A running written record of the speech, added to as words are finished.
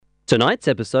Tonight's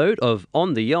episode of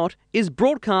On the Yacht is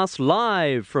broadcast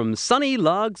live from sunny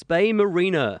Largs Bay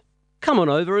Marina. Come on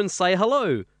over and say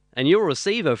hello, and you'll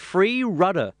receive a free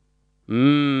rudder.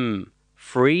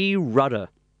 Free rudder.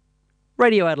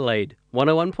 Radio Adelaide,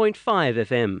 101.5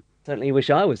 FM. Certainly wish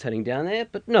I was heading down there,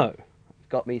 but no.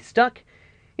 Got me stuck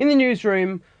in the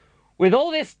newsroom with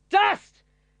all this dust,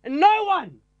 and no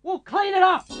one will clean it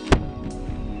up.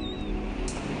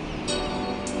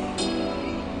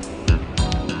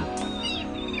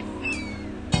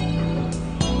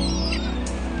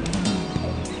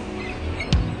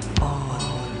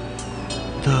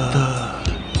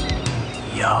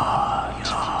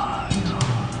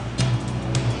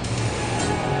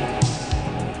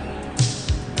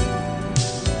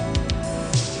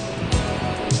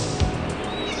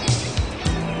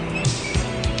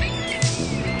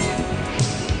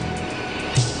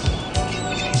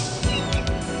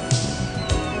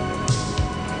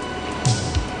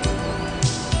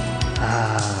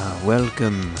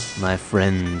 Welcome, my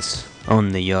friends, on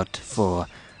the yacht for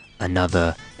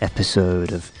another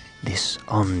episode of this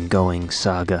ongoing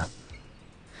saga.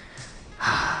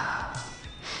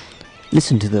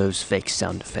 Listen to those fake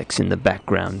sound effects in the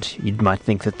background. You might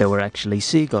think that there were actually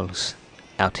seagulls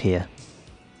out here.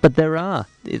 But there are.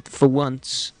 For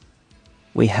once,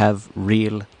 we have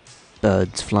real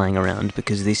birds flying around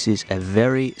because this is a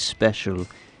very special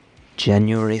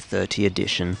January 30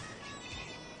 edition.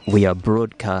 We are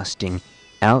broadcasting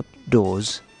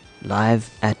outdoors, live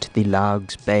at the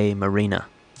Largs Bay Marina.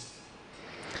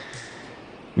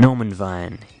 Norman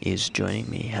Vine is joining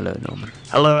me. Hello, Norman.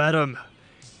 Hello, Adam.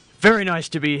 Very nice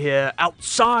to be here,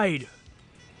 outside.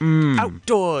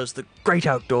 Outdoors, the great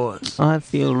outdoors. I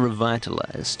feel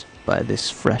revitalized by this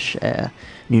fresh air.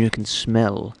 You can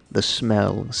smell the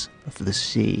smells of the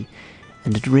sea,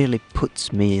 and it really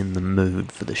puts me in the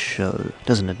mood for the show,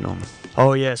 doesn't it, Norman?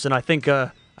 Oh, yes, and I think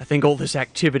all this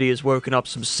activity has woken up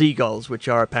some seagulls, which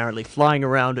are apparently flying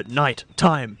around at night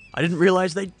time. I didn't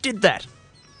realize they did that.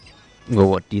 Well,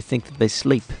 what, do you think that they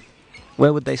sleep?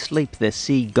 Where would they sleep? They're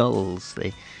seagulls.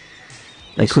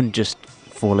 They couldn't just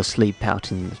fall asleep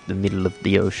out in the middle of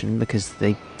the ocean because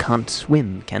they can't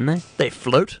swim, can they? They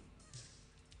float.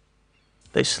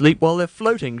 They sleep while they're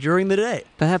floating during the day.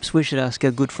 Perhaps we should ask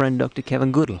our good friend Dr.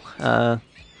 Kevin Goodall.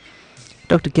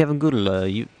 Dr. Kevin Goodall,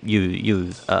 you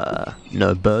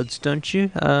know birds, don't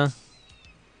you?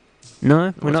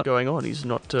 No? What's going on? He's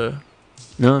not,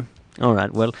 No?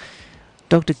 Alright, well,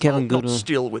 Dr. Kevin Goodall... not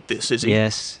still with this, is he?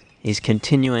 Yes, he's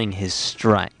continuing his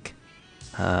strike.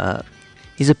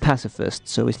 He's a pacifist,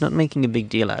 so he's not making a big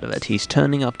deal out of it. He's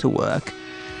turning up to work.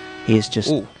 He is just...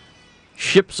 Ooh.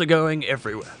 Ships are going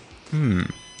everywhere.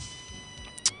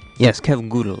 Yes, Kevin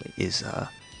Goodall is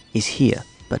here,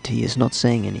 but he is not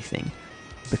saying anything.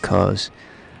 Because,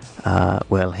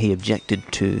 he objected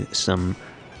to some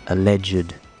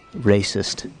alleged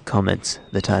racist comments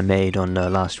that I made on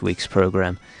last week's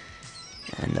program.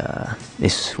 And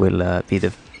this will be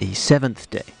the seventh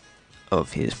day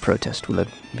of his protest. Will it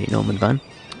be, Norman Vine?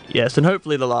 Yes, and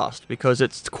hopefully the last, because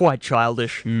it's quite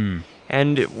childish.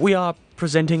 And we are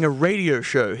presenting a radio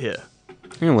show here.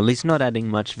 Yeah, well, he's not adding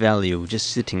much value, just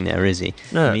sitting there, is he?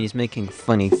 No. I mean, he's making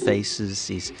funny faces,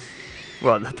 he's...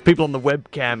 Well, the people on the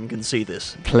webcam can see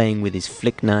this. Playing with his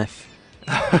flick knife.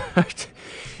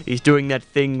 He's doing that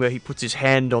thing where he puts his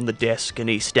hand on the desk and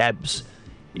he stabs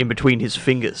in between his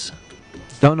fingers.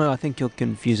 No, I think you're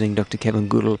confusing Dr. Kevin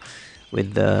Goodall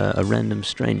with a random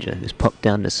stranger who's popped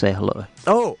down to say hello.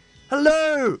 Oh,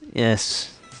 hello!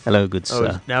 Yes. Hello, good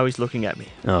sir. Now he's looking at me.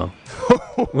 Oh.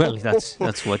 Well, that's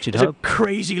what you'd There's hope. a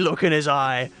crazy look in his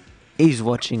eye. He's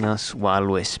watching us while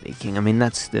we're speaking. I mean,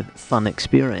 that's the fun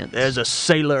experience. There's a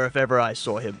sailor if ever I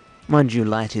saw him. Mind you,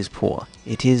 light is poor.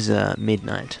 It is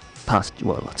midnight.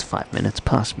 It's 5 minutes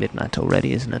past midnight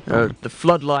already, isn't it? The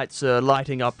floodlights are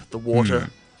lighting up the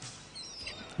water.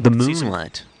 The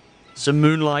moonlight. Some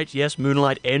moonlight, yes,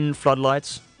 moonlight and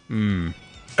floodlights. And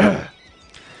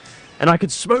I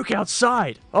could smoke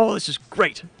outside. Oh, this is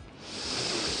great.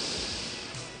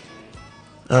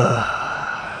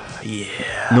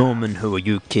 Yeah. Norman, who are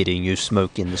you kidding? You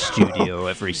smoke in the studio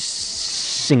every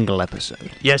single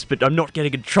episode. Yes, but I'm not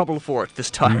getting in trouble for it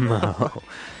this time. No.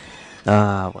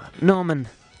 Well, Norman,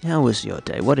 how was your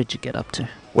day? What did you get up to?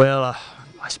 Well,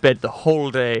 I spent the whole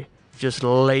day just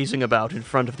lazing about in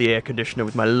front of the air conditioner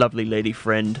with my lovely lady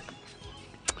friend.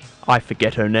 I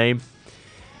forget her name.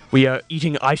 We are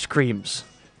eating ice creams,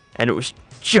 and it was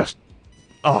just...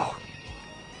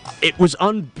 It was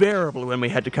unbearable when we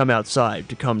had to come outside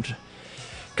to come to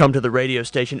the radio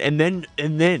station, and then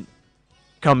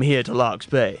come here to Largs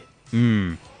Bay.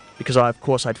 because of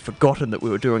course, I'd forgotten that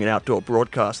we were doing an outdoor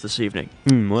broadcast this evening.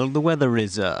 Well, the weather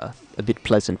is a bit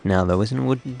pleasant now, though, isn't it?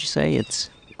 Wouldn't you say?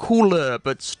 It's Cooler,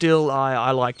 but still,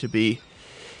 I like to be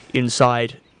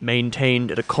inside,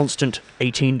 maintained at a constant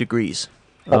 18 degrees.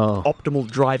 Optimal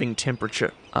driving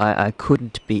temperature. I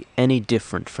couldn't be any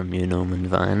different from you, Norman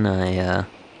Vine.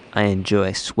 I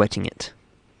enjoy sweating it.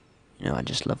 You know, I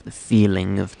just love the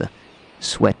feeling of the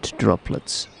sweat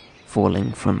droplets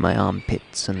falling from my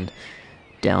armpits and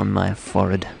down my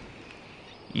forehead.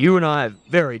 You and I are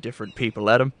very different people,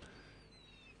 Adam.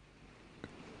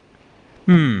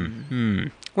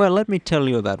 Well, let me tell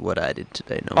you about what I did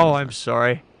today, Norman. Oh, I'm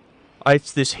sorry.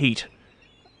 It's this heat.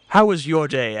 How was your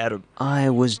day, Adam? I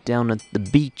was down at the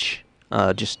beach,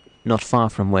 just not far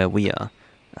from where we are,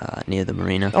 near the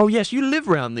marina. Oh, yes, you live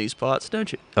round these parts,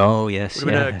 don't you? Oh, yes,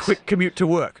 Would have been a quick commute to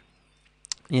work.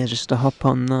 Yeah, just to hop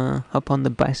on the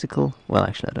bicycle. Well,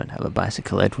 actually, I don't have a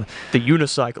bicycle, Edward. The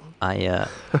unicycle. I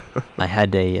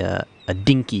had a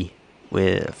dinky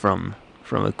from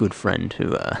a good friend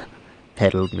who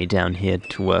pedaled me down here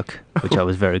to work, which I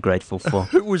was very grateful for.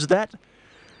 Who was that?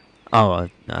 Oh,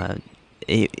 a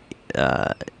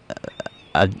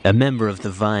member of the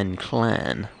Vine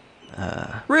clan.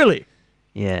 Really?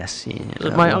 Yes.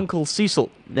 My Uncle Cecil.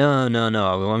 No.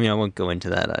 I mean, I won't go into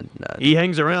that. He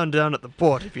hangs around down at the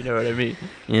port, if you know what I mean.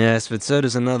 Yes, but so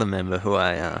does another member who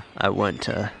I won't.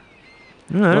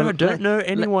 No, I don't know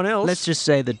anyone else. Let's just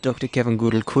say that Dr. Kevin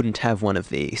Goodall couldn't have one of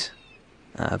these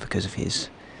because of his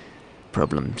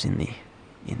problems in the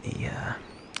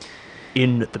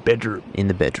bedroom. In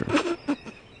the bedroom.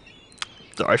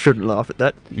 So I shouldn't laugh at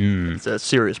that. It's a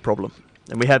serious problem.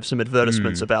 And we have some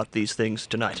advertisements about these things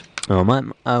tonight. Oh,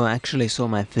 I actually saw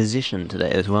my physician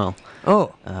today as well.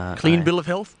 Oh, clean bill of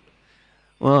health?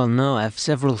 Well, no, I have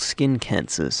several skin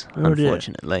cancers,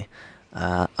 unfortunately.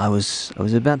 I was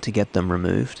about to get them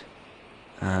removed.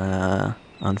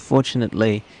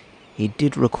 Unfortunately, he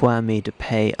did require me to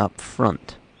pay up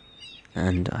front,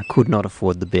 and I could not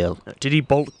afford the bill. Did he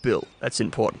bulk bill? That's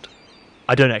important.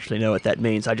 I don't actually know what that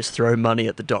means. I just throw money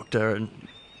at the doctor and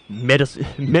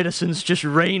medicines just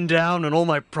rain down and all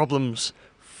my problems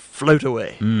float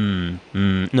away.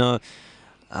 No,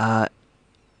 I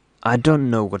don't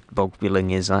know what bulk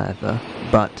billing is either,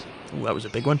 but... Ooh, that was a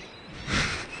big one.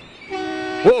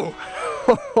 Whoa!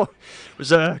 It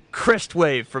was a crest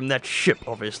wave from that ship,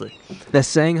 obviously. They're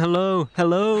saying hello,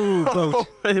 boat.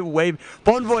 Wave.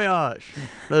 Bon voyage!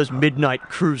 Those midnight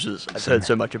cruises I've heard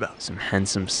so much about. Some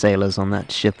handsome sailors on that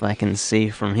ship I can see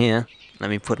from here. Let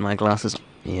me put my glasses on.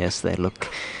 Yes, they look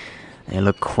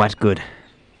quite good.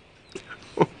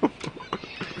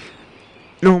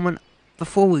 Norman,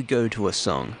 before we go to a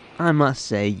song, I must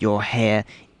say your hair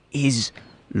is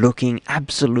looking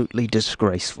absolutely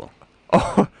disgraceful.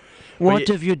 Oh, what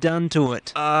have you done to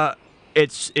it?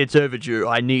 It's overdue.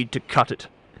 I need to cut it.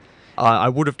 I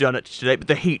would have done it today, but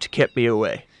the heat kept me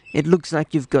away. It looks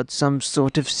like you've got some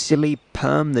sort of silly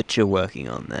perm that you're working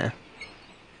on there.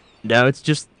 No, it's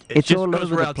just... It's just all goes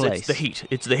over the around, place. It's the heat.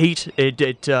 It's the heat.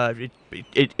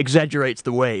 It exaggerates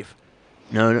the wave.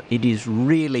 No, it is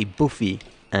really buffy,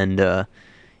 and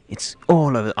it's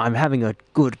all over. I'm having a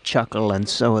good chuckle, and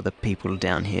so are the people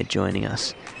down here joining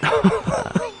us.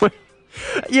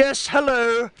 Yes,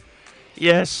 hello.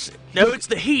 Yes. No, it's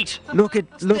the heat. Look at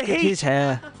heat. his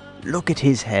hair. Look at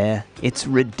his hair. It's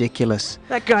ridiculous.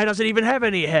 That guy doesn't even have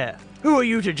any hair. Who are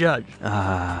you to judge?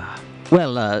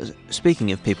 Well,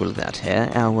 speaking of people without hair,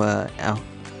 our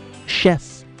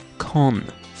chef Con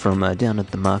from down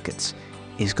at the markets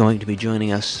is going to be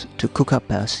joining us to cook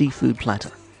up our seafood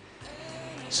platter.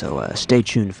 So stay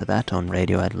tuned for that on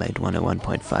Radio Adelaide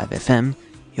 101.5 FM.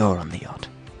 You're on the yacht.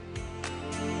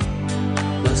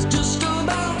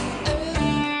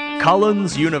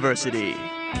 Collins University,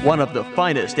 one of the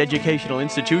finest educational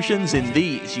institutions in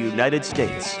these United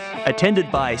States.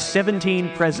 Attended by 17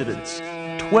 presidents,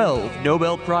 12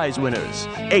 Nobel Prize winners,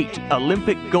 8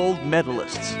 Olympic gold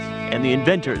medalists, and the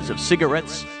inventors of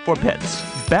cigarettes for pets.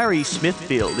 Barry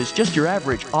Smithfield is just your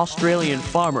average Australian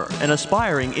farmer, an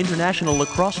aspiring international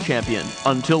lacrosse champion,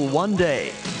 until one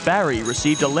day, Barry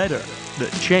received a letter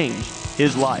that changed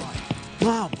his life.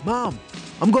 Mom,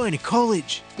 I'm going to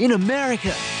college in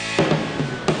America.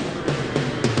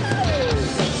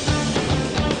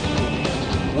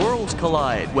 Worlds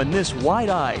collide when this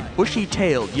wide-eyed,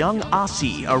 bushy-tailed young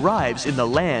Aussie arrives in the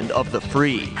land of the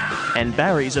free. And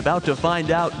Barry's about to find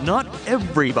out not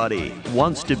everybody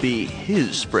wants to be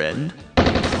his friend.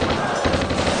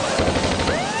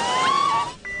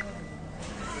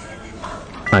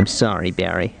 I'm sorry,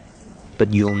 Barry,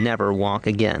 but you'll never walk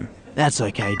again. That's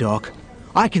okay, Doc.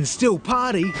 I can still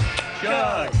party.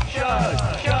 Chug,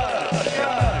 chug, chug.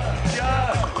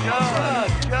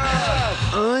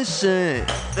 I say,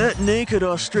 that naked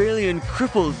Australian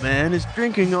crippled man is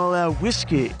drinking all our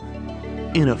whiskey.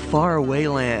 In a faraway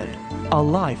land, a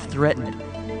life threatened,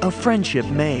 a friendship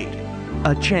made,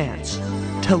 a chance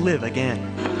to live again.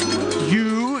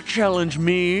 You challenge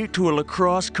me to a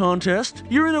lacrosse contest?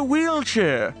 You're in a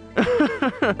wheelchair.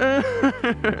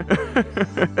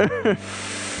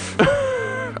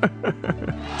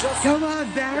 Come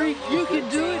on, Barry. You can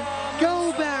do it.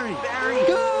 Go, Barry. Barry.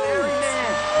 Go. Barry,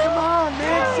 man. Come on,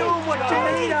 man. Show him what you're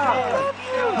made of.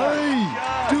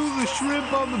 Hey, do the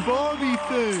shrimp on the Barbie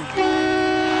thing.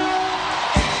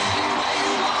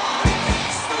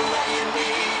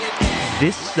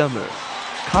 This summer,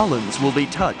 Collins will be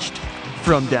touched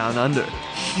from down under.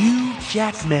 Hugh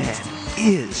Jackman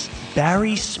is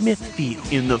Barry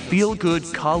Smithfield in the feel-good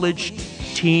college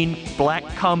teen black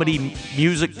comedy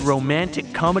music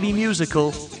romantic comedy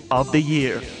musical of the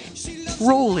year.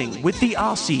 Rolling with the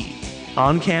Aussie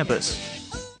on campus.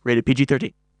 Rated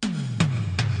PG-13.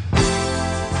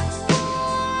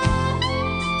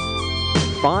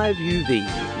 Five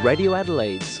UV, Radio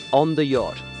Adelaide's On the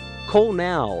Yacht. Call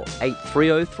now,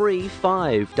 8303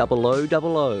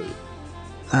 50000.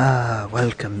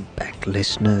 Welcome back,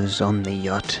 listeners, on the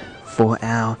yacht for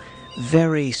our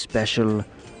very special,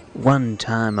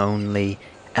 one-time only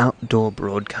outdoor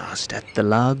broadcast at the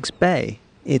Largs Bay.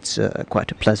 It's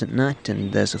quite a pleasant night,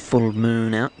 and there's a full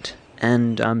moon out,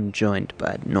 and I'm joined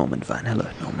by Norman Vine. Hello,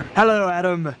 Norman. Hello,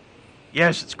 Adam.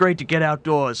 Yes, it's great to get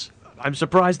outdoors. I'm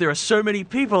surprised there are so many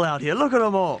people out here. Look at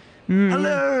them all.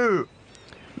 Hello.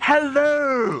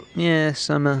 Hello. Yes,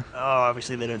 I'm Oh,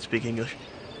 obviously they don't speak English.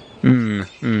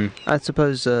 I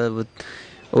suppose with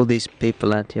all these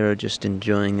people out here are just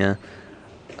enjoying a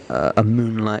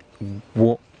moonlight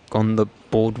walk on the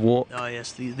boardwalk. Oh,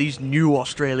 yes, these new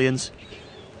Australians.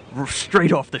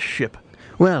 Straight off the ship.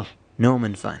 Well,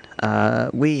 Norman Vine,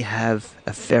 we have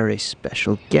a very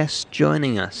special guest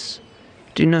joining us.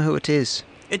 Do you know who it is?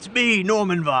 It's me,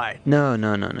 Norman Vine. No.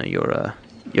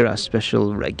 You're our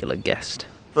special regular guest.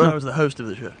 Thought I was the host of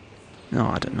the show. No,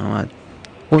 I don't know.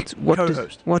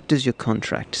 Co-host. What does your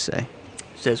contract say?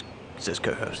 Says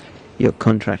co-host. Your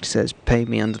contract says pay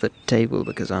me under the table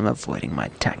because I'm avoiding my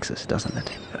taxes, doesn't it?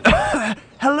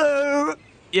 Hello.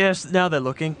 Yes, now they're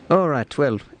looking. All right.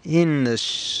 Well,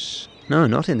 no,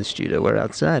 not in the studio. We're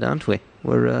outside, aren't we?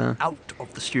 We're Out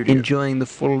of the studio. enjoying the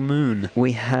full moon.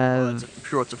 We have I'm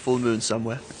sure it's a full moon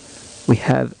somewhere.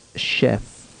 chef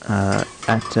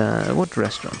at what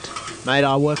restaurant? Mate,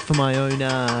 I work for my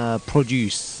own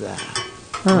produce.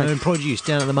 My own produce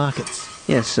down at the markets.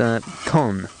 Yes,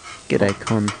 Con. G'day,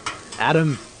 Con.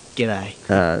 Adam, g'day.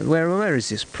 Where is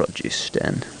this produce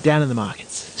stand? Down in the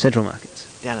markets. Central Markets.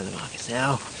 Down in the markets.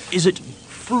 Now, Is it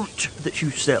fruit that you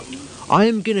sell? I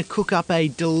am going to cook up a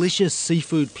delicious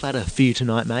seafood platter for you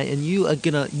tonight, mate, and you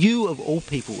of all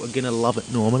people are going to love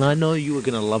it, Norman. I know you are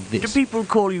going to love Do this. people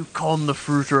call you Con the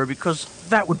Fruiterer? Because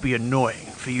that would be annoying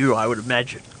for you, I would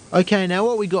imagine. Okay, now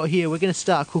what we got here, we're going to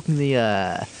start cooking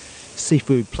the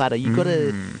seafood platter. You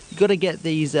got to get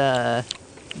these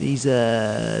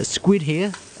squid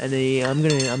here, and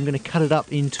I'm gonna cut it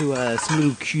up into some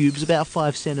little cubes, about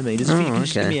 5 centimeters. If you can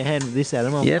just give me a hand with this,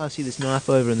 Adam, I'll pass you this knife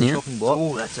over in the chopping block.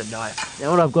 Oh, that's a knife.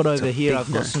 Now what I've got over a here, big I've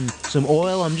got knife. some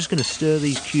oil. I'm just gonna stir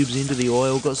these cubes into the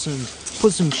oil. Put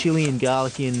some chili and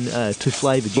garlic in to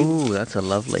flavour. Ooh, that's a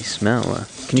lovely smell.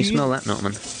 Can you smell that,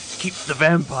 Norman? Keep the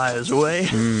vampires away.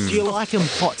 Do you like them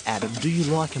hot, Adam? Do you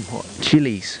like them hot?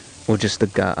 Chilies. Or just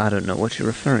the I don't know what you're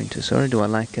referring to. Sorry, do I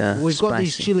like We've spicy? got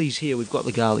these chilies here. We've got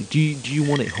the garlic. Do you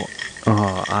want it hot?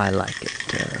 Oh, I like it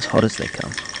as hot as they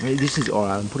come. This is all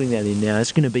right. I'm putting that in now.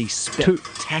 It's going to be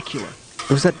spectacular.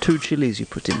 Was that 2 chilies you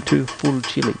put in? 2 full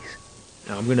chilies?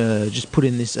 Now I'm going to just put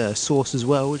in this sauce as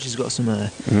well, which has got some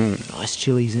nice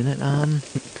chilies in it.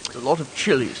 A lot of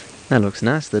chilies. That looks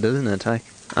nice, though, doesn't it?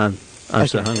 I'm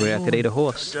so Okay. hungry I could eat a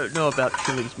horse. Don't know about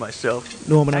chilies myself.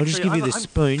 Norman, I'll just Actually, give you I'm- the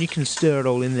spoon. You can stir it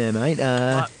all in there, mate.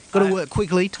 Got to work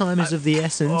quickly. Time is of the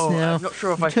essence. Now, I'm not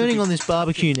sure if I'm I should turning be- on this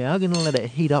barbecue now. Going to let it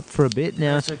heat up for a bit.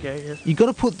 Now, That's okay, yes. you got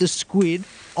to put the squid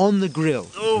on the grill,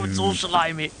 Oh, it's all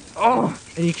slimy. Oh,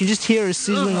 and you can just hear it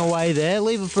sizzling away there.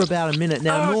 Leave it for about a minute.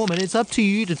 Now, Norman, it's up to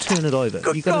you to turn it over.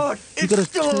 Good You gotta, God, you it's got to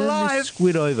still turn alive. this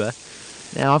squid over.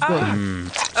 Now, I've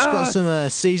got some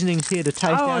seasonings here to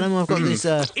taste, Adam. I've got this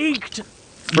inked.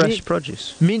 Fresh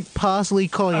produce. mint, parsley,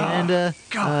 coriander.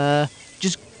 God.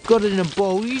 Just got it in a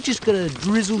bowl. You just got to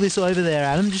drizzle this over there,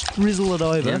 Adam. Just drizzle it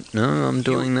over. Yep, no, I'm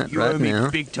doing that You right owe me now.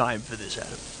 big time for this,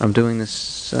 Adam. I'm doing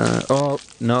this.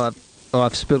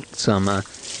 I've spilt some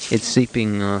It's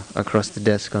seeping across the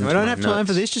desk onto We don't my have time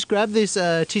for notes. this. Just grab this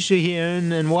tissue here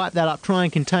and wipe that up. Try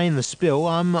and contain the spill.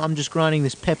 I'm just grinding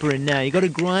this pepper in now. You got to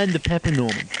grind the pepper,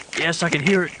 Norman. Yes, I can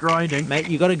hear it grinding. Mate,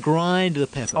 you got to grind the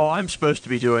pepper. Oh, I'm supposed to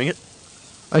be doing it.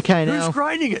 Okay, Who's now,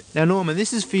 grinding it? Norman,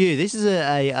 this is for you. This is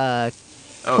a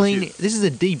Oh, clean. it's This is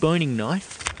a deboning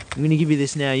knife. I'm going to give you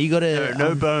this now. You got to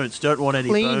No bones. Don't want any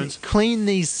bones. clean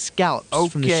these scallops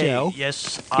from the Okay. shell.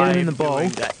 Yes, Get 'em I'm in the bowl. doing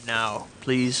that now,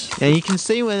 please. Now you can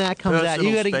see when that comes out. You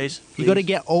Personal got to space, you got to please.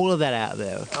 get all of that out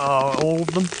there. Oh, all of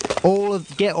them.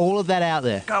 Get all of that out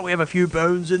there. Can't we have a few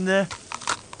bones in there?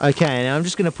 Okay, now I'm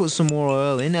just going to put some more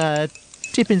oil in.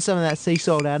 Tip in some of that sea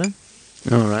salt, Adam.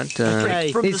 All right.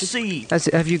 Okay. From the is it- sea.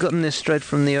 Have you gotten this straight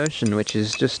from the ocean, which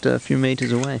is just a few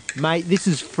meters away? Mate, this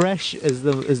is fresh as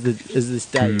this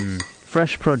day. is.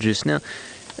 Fresh produce. Now,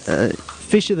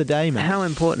 Fish of the day, mate. how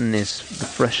important is the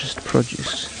freshest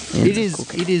produce? in It is.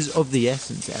 cooking? It is of the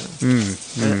essence,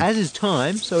 Adam. As is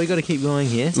time, so we got to keep going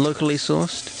here. Locally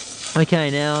sourced.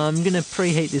 Okay, now I'm gonna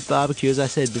preheat this barbecue, as I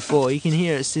said before. You can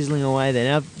hear it sizzling away there.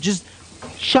 Now, just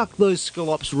chuck those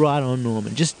scallops right on,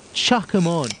 Norman. Just chuck them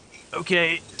on.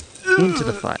 Okay. Into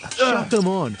the fire. Chuck them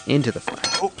on. Into the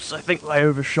fire. Oops, I think I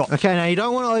overshot. Okay, now you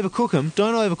don't want to overcook them.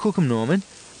 Don't overcook them, Norman.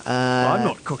 I'm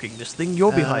not cooking this thing.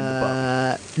 You're behind the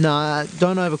bar. Nah,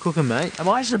 don't overcook them, mate. Am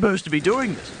I supposed to be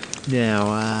doing this?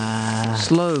 Now,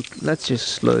 Slow. Let's just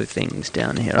slow things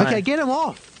down here. okay, get them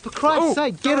off. For Christ's Oh,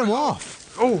 sake, get them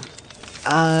off. Oh,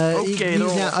 now, Okay, they're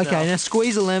off okay, now. now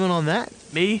squeeze a lemon on that.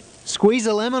 me? Squeeze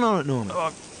a lemon on it, Norman.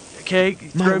 Oh, okay,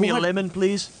 throw me a what? lemon,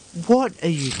 please. What are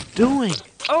you doing?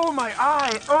 Oh, my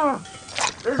eye! Oh,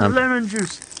 there's lemon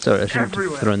juice. Sorry, I shouldn't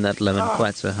Everywhere. have thrown that lemon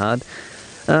quite so hard.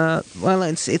 Well,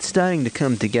 it's starting to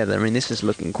come together. I mean, this is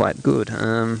looking quite good.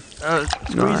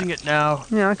 Squeezing it now.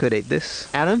 Yeah, I could eat this.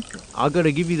 Adam, I've got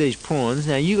to give you these prawns.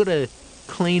 Now, you got to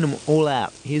clean them all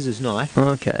out. Here's his knife.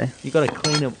 Okay. You got to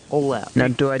clean them all out. Now,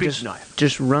 do I big just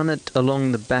knife. run it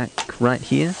along the back right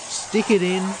here? Stick it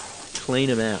in, clean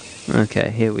them out.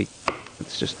 Okay, here we.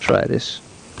 Let's just try this.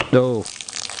 Oh,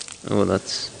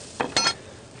 that's.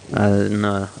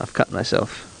 No, I've cut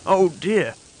myself. Oh,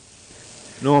 dear.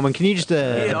 Norman, can you just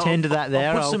Here, attend to that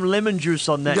there? I'll put some lemon juice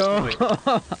on that. quick.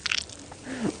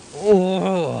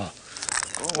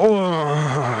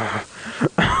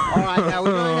 All right, now we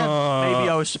don't have Maybe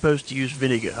I was supposed to use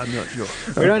vinegar. I'm not sure.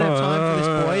 we don't have time for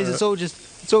this, boys.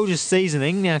 It's all just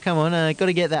seasoning. Now, come on, got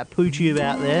to get that poo tube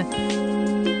out there.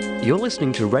 You're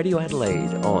listening to Radio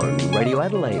Adelaide on Radio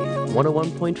Adelaide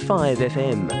 101.5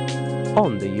 FM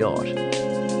on the yacht.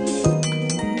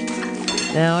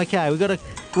 Now, okay, we got to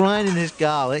grind in this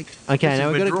garlic. Okay,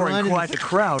 now we got We're to drawing grind in, quite a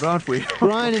crowd, aren't we?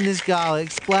 grind in this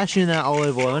garlic, splash in that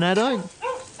olive oil. Now, don't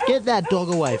get that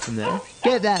dog away from there.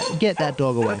 Get that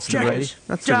dog away from there. Jackers,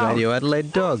 That's the down. Radio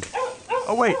Adelaide dog.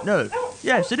 Oh, wait, no.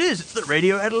 Yes, it is. It's the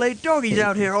Radio Adelaide dog. He's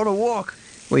out here on a walk.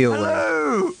 We all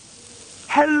Hello!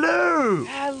 Hello!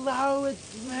 Hello,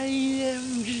 it's me.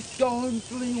 I'm just going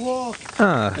for a walk.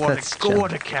 Ah, What that's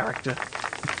a character.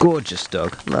 gorgeous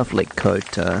dog. Lovely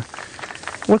coat.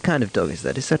 What kind of dog is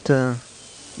that? Is that a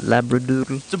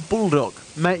Labradoodle? It's a bulldog.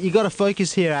 Mate, you got to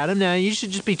focus here, Adam. Now, you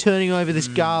should just be turning over this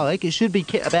garlic. It should be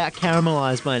about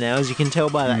caramelized by now, as you can tell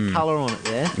by that colour on it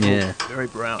there. Yeah. Very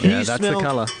brown. Can Yeah, you that's smell, the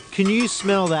colour. Can you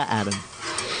smell that, Adam?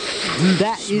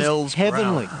 That is Smells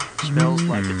heavenly. brown. Smells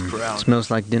like it's brown.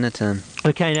 Smells like dinner time.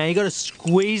 Okay, now you got to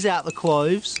squeeze out the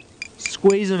cloves,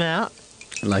 squeeze them out,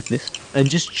 Like this. and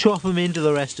just chop them into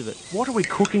the rest of it. What are we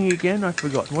cooking again? I've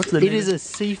forgotten. What's the It name? is a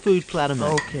seafood platter,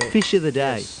 mate. Okay. Fish of the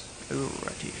day. Yes.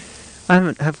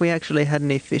 Alrighty. Have we actually had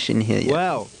any fish in here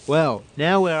yet? Well,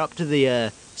 now we're up to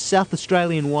the South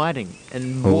Australian whiting,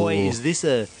 and boy, Oh. is this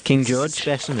a King George?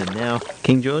 specimen. Now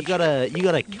King you George?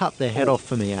 gotta cut the head off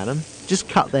for me, Adam. Just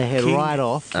cut the head King- right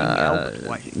off. Albert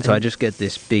White. So I just get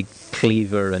this big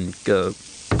cleaver and go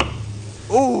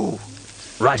Oh,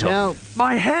 right off. Now,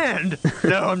 my hand!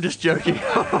 No, I'm just joking.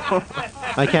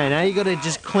 okay, now you gotta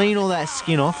just clean all that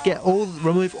skin off.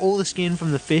 Remove all the skin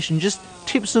from the fish, and just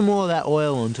tip some more of that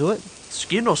oil onto it.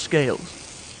 Skin or scales?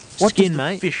 What Skin, does the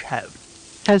mate. fish have?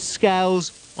 Has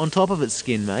scales on top of its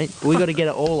skin, mate. We got to get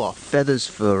it all off. Feathers,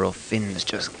 fur, or fins,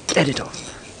 just get it off.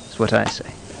 That's what I say.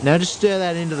 Now just stir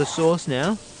that into the sauce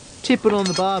now. Tip it on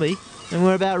the barbie, and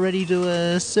we're about ready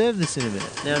to serve this in a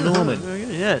minute. Now, Norman,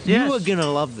 Yes, you yes. are gonna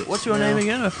love this. What's your Now, name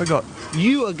again? I forgot.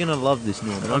 You are gonna love this,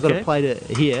 Norman. I've got a Okay. plate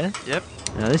here. Yep.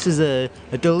 Now this is a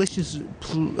delicious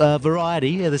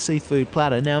variety of the seafood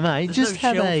platter. Now, mate, There's just no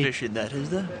have shellfish in that, is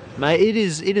there? mate. It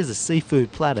is a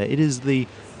seafood platter. It is the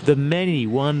the many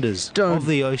wonders Don't of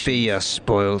the ocean. be a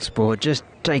spoiled sport. Just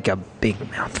take a big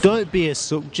mouthful. Don't be a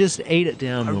sook. Just eat it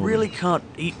down. I Norman. really can't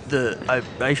eat the.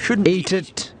 I shouldn't Eat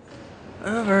it.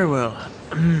 Oh, very well.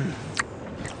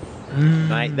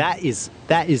 Mate, that is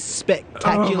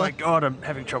spectacular. Oh my god, I'm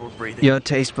having trouble breathing. Your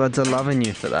taste buds are loving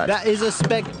you for that. That is a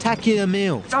spectacular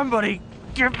meal. Somebody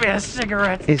give me a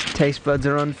cigarette. His taste buds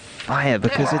are on fire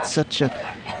because it's such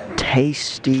a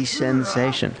tasty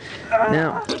sensation.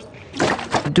 Now,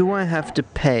 do I have to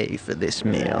pay for this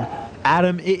meal?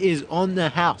 Adam, it is on the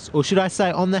house, or should I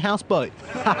say on the houseboat?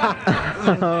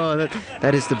 Oh,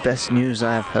 that is the best news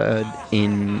I've heard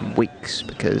in weeks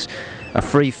because a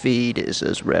free feed is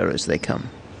as rare as they come.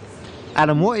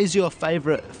 Adam, what is your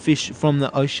favourite fish from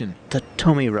the ocean? The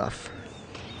Tommy Ruff.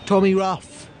 Tommy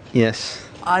Ruff. Yes.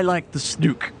 I like the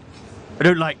snook. I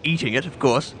don't like eating it, of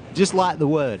course. Just like the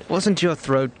word. Wasn't your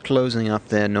throat closing up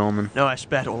there, Norman? No, I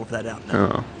spat all of that out now.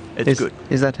 Oh. It's good.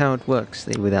 Is that how it works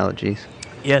with allergies?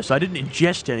 Yes, I didn't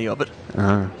ingest any of it.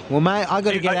 Ah. Well, mate, I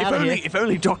got to get out of here. If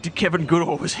only Dr. Kevin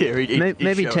Goodall was here, he'd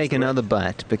Maybe show us take the way. another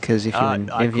bite because if you I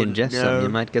if you couldn't. ingest some, No. you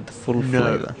might get the full No.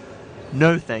 flavour.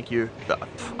 No, thank you.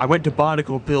 I went to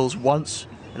Barnacle Bill's once,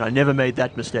 and I never made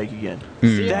that mistake again.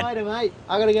 See you That- later, mate.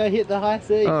 I got to go hit the high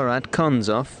sea. All right, con's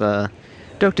off.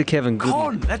 Dr. Kevin Goodall.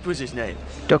 Con! That was his name.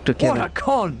 Dr. What Kevin. a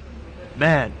con!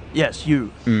 Man, yes,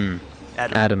 you.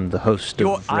 Adam. Adam, the host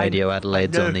You're- of Radio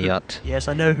Adelaide's know On the who- Yacht, Yes,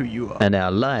 I know who you are. and our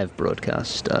live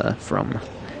broadcast from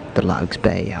the Lugs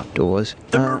Bay outdoors.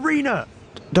 The marina!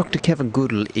 Dr. Kevin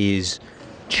Goodall is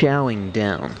chowing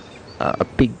down a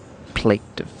big plate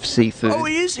of seafood. Oh,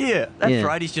 he is here! That's Yeah.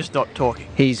 right, he's just not talking.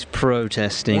 He's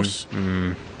protesting. Horse.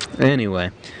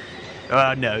 Anyway,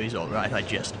 No, he's alright, I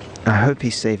jest. I hope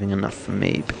he's saving enough for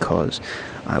me because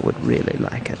I would really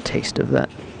like a taste of that.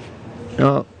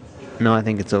 Oh, no, I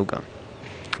think it's all gone.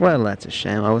 Well, that's a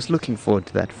shame. I was looking forward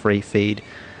to that free feed,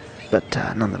 but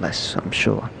nonetheless, I'm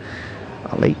sure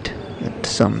I'll eat at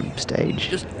some stage.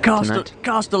 Just cast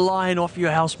tonight. a line off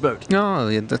your houseboat. Oh,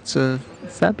 yeah, that's a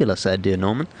fabulous idea,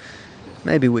 Norman.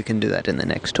 Maybe we can do that in the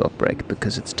next talk break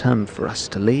because it's time for us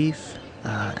to leave,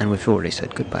 and we've already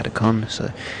said goodbye to Con,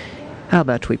 so how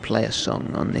about we play a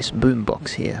song on this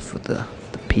boombox here for the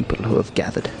people who have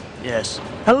gathered? Yes.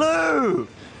 Hello!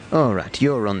 Alright,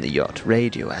 you're on the yacht,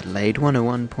 Radio Adelaide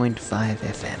 101.5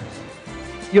 FM.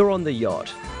 You're on the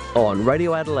yacht on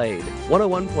Radio Adelaide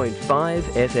 101.5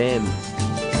 FM.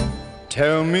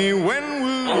 Tell me when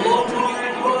will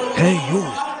Hey, you.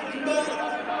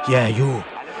 Yeah, you.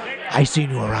 I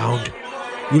seen you around.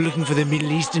 You looking for the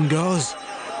Middle Eastern girls?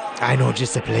 I know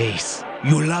just a place.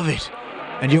 You'll love it.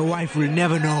 And your wife will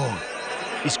never know.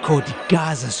 It's called the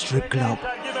Gaza Strip Club.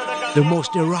 The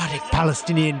most erotic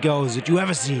Palestinian girls that you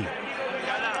ever see.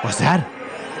 What's that?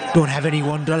 Don't have any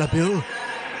 $1 bill?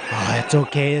 Oh, it's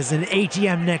okay. There's an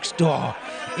ATM next door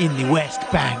in the West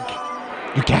Bank.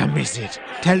 You can't miss it.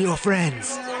 Tell your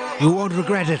friends. You won't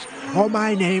regret it. Oh,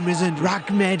 my name isn't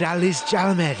Rahmed Alis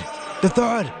Jalmed the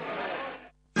Third.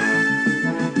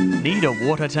 Need a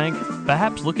water tank?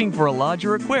 Perhaps looking for a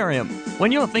larger aquarium?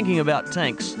 When you're thinking about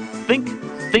tanks, think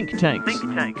Tanks.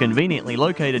 Conveniently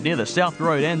located near the South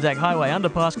Road Anzac Highway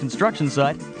underpass construction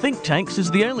site, Think Tanks is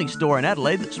the only store in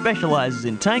Adelaide that specialises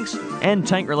in tanks and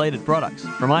tank-related products,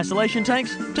 from isolation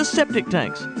tanks to septic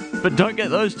tanks. But don't get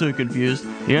those two confused.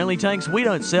 The only tanks we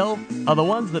don't sell are the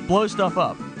ones that blow stuff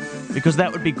up, because that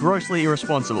would be grossly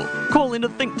irresponsible. Call into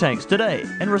Think Tanks today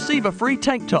and receive a free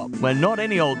tank top where not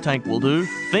any old tank will do.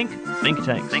 Think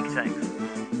Tanks.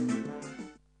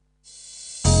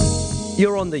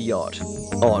 You're on the yacht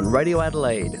on Radio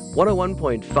Adelaide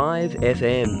 101.5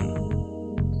 FM.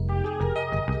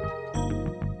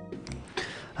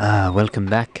 Welcome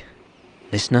back,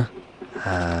 listener.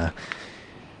 I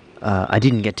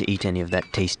didn't get to eat any of that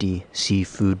tasty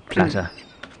seafood platter,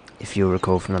 if you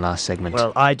recall from the last segment.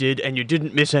 Well, I did, and you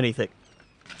didn't miss anything.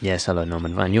 Yes, hello,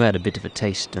 Norman Vine. You had a bit of a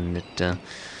taste, and it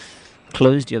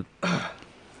closed your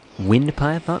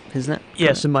windpipe up, is that?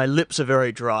 Yes, and my lips are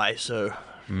very dry, so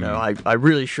no, I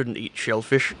really shouldn't eat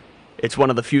shellfish. It's one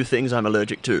of the few things I'm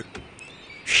allergic to.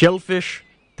 Shellfish,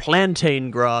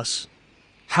 plantain grass,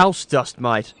 house dust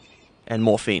mite, and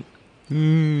morphine.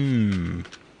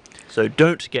 So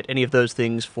don't get any of those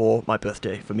things for my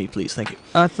birthday, for me, please. Thank you.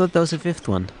 I thought that was a fifth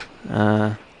one.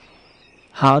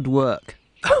 Hard work.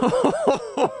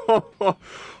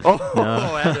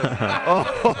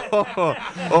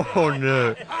 Oh,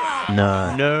 no.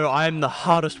 No. No, I'm the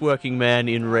hardest working man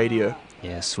in radio.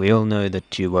 Yes, we all know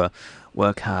that you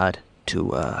work hard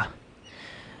to,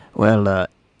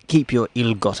 keep your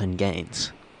ill-gotten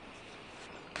gains.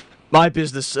 My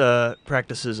business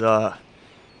practices are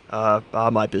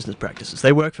are my business practices.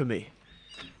 They work for me.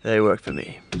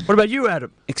 What about you,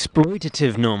 Adam?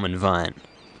 Exploitative, Norman Vine.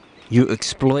 You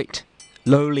exploit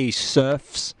lowly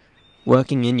serfs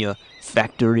working in your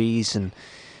factories and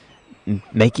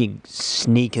making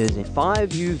sneakers.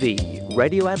 5UV,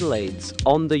 Radio Adelaide's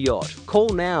On the Yacht. Call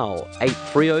now,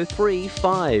 8303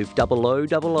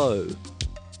 50000.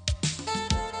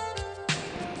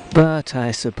 But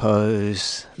I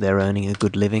suppose they're earning a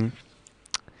good living.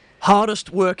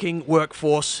 Hardest working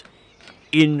workforce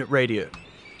in radio.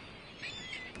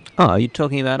 Oh, you're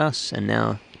talking about us and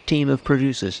our team of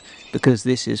producers, because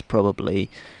this is probably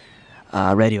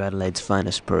Radio Adelaide's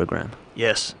finest program.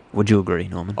 Yes. Would you agree,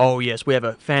 Norman? Oh, yes, we have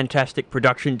a fantastic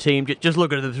production team. Just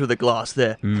look at them through the glass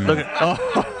there. Look at...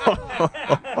 Oh.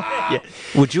 Yeah.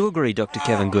 Would you agree, Dr.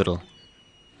 Kevin Goodall?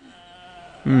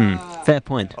 Fair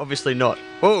point. Obviously not.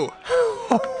 Oh.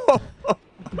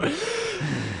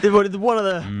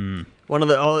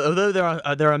 Although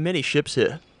there are many ships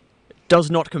here, it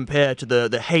does not compare to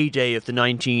the heyday of the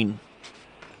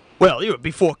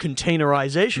before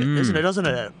containerization, isn't it? Doesn't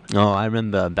it? Oh, I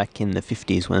remember back in the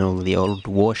 50s when all the old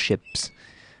warships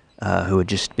who had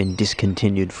just been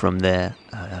discontinued from their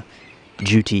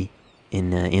duty in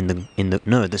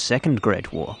the Second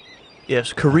Great War.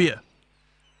 Yes, Korea.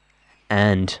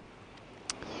 And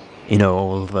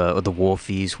all the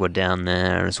wharfies were down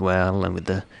there as well, and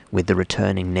with the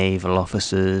returning naval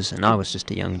officers. And I was just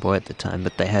a young boy at the time,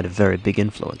 but they had a very big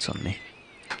influence on me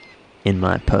in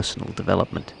my personal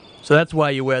development. So that's why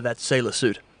you wear that sailor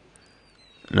suit.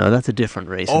 No, that's a different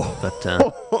reason. But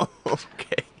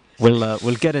okay.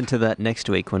 We'll get into that next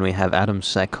week when we have Adam's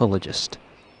psychologist.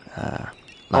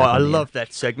 I love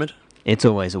that segment. It's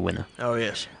always a winner. Oh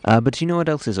yes. But you know what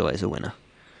else is always a winner?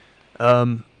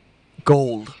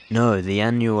 Gold. No, the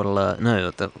annual.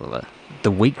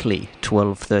 The weekly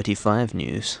 12:35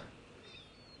 news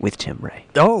with Tim Ray.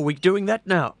 Oh, we're doing that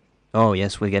now. Oh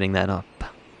yes, we're getting that up.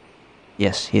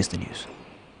 Yes, here's the news.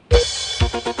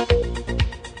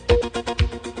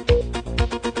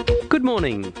 Good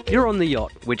morning. You're on the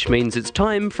yacht, which means it's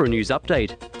time for a news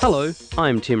update. Hello,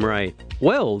 I'm Tim Ray.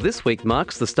 Well, this week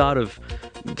marks the start of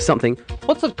something.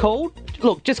 What's it called?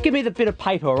 Look, just give me the bit of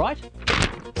paper, all right?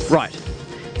 Right.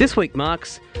 This week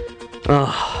marks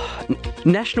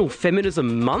National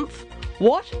Feminism Month.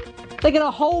 What? They get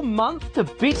a whole month to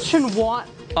bitch and whine.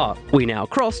 We now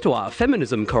cross to our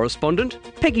feminism correspondent,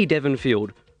 Peggy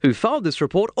Devonfield, who filed this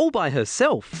report all by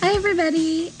herself. Hi,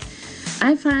 everybody.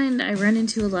 I find I run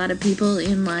into a lot of people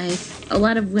in life, a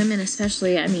lot of women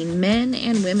especially. I mean, men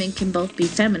and women can both be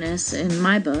feminists in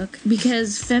my book,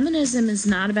 because feminism is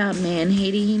not about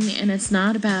man-hating, and it's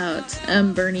not about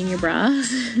burning your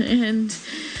bras. And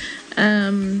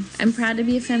I'm proud to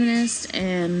be a feminist,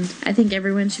 and I think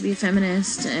everyone should be a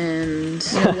feminist. And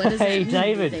what does Hey, that mean?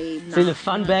 David, see the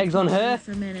fun bags on her?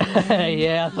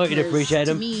 Yeah, I thought you'd appreciate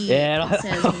them. Yeah, it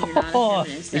says when you're not a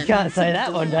feminist, you can't say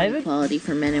that one, David. Equality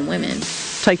for men and women.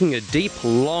 Taking a deep,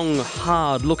 long,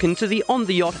 hard look into the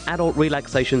on-the-yacht adult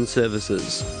relaxation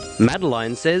services.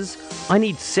 Madeline says, I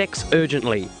need sex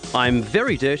urgently. I'm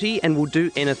very dirty and will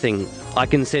do anything. I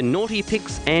can send naughty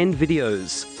pics and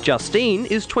videos. Justine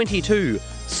is 22,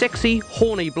 sexy,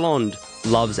 horny blonde,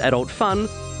 loves adult fun,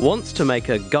 wants to make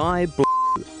a guy blue.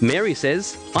 Mary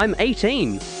says, I'm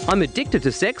 18, I'm addicted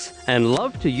to sex and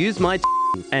love to use my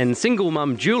And single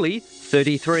mum Julie,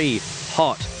 33,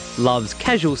 hot, loves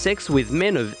casual sex with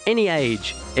men of any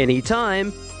age,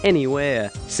 anytime,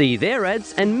 anywhere. See their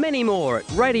ads and many more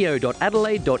at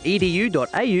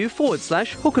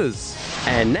radio.adelaide.edu.au/hookers.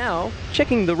 And now,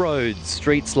 checking the roads.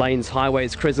 Streets, lanes,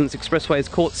 highways, crescents,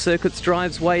 expressways, courts, circuits,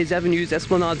 drives, ways, avenues,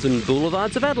 esplanades and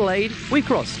boulevards of Adelaide. We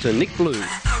cross to Nick Blue.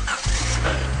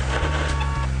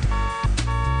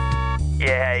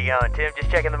 Yeah, how you going, Tim?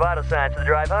 Just checking the vital signs for the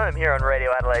drive home here on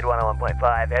Radio Adelaide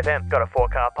 101.5 FM. Got a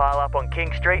 4-car pile-up on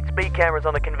King Street, speed cameras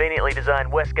on the conveniently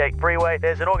designed Westgate Freeway.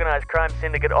 There's an organised crime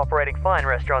syndicate operating fine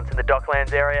restaurants in the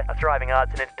Docklands area, a thriving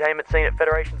arts and entertainment scene at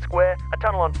Federation Square, a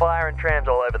tunnel on fire and trams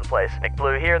all over the place. Nick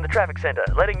Blue here in the traffic centre,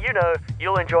 letting you know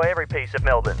you'll enjoy every piece of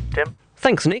Melbourne. Tim?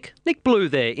 Thanks, Nick. Nick Blue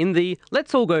there in the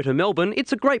Let's All Go to Melbourne,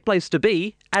 It's a Great Place to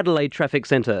Be, Adelaide Traffic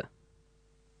Centre.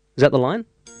 Is that the line?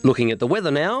 Looking at the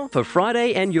weather now for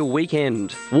Friday and your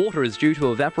weekend. Water is due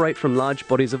to evaporate from large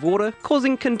bodies of water,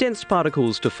 causing condensed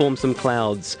particles to form some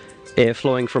clouds. Air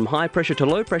flowing from high pressure to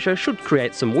low pressure should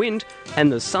create some wind,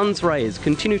 and the sun's rays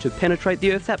continue to penetrate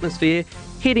the Earth's atmosphere,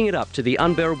 heating it up to the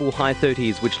unbearable high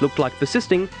 30s, which look like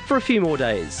persisting for a few more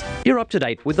days. You're up to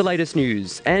date with the latest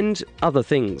news and other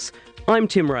things. I'm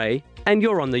Tim Ray, and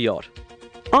you're on the yacht.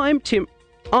 I'm Tim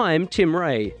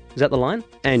Ray. Is that the line?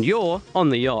 And you're on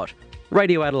the yacht.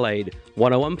 Radio Adelaide,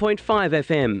 101.5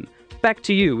 FM. Back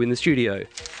to you in the studio.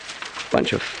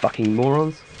 Bunch of fucking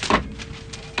morons.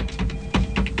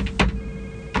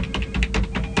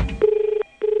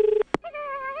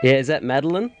 Yeah, is that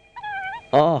Madeline?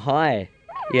 Oh, hi.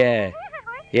 Yeah.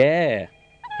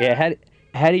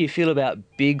 How do you feel about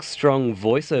big, strong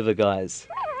voiceover guys?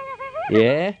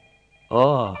 Yeah?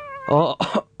 Oh,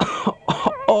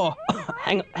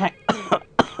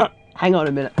 hang on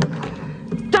a minute.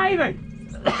 David!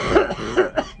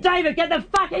 David, get the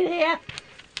fuck in here!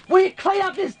 Will you clean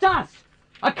up this dust?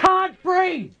 I can't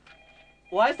breathe!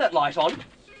 Why is that light on?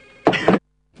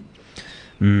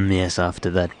 Yes, after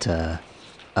that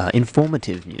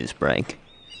informative news break,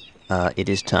 it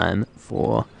is time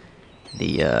for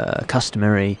the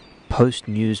customary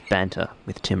post-news banter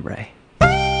with Tim Ray.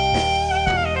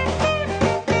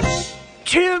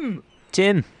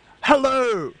 Tim!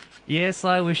 Hello! Yes,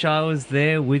 I wish I was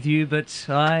there with you, but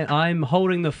I'm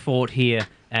holding the fort here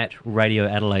at Radio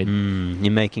Adelaide.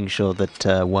 You're making sure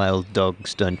that wild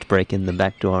dogs don't break in the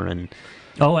back door and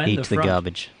eat the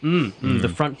garbage.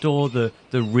 The front door, the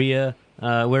rear,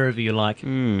 wherever you like.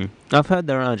 I've heard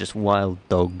there are just wild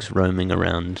dogs roaming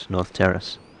around North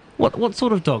Terrace. What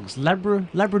sort of dogs?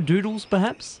 Labradoodles,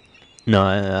 perhaps?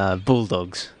 No,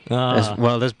 bulldogs.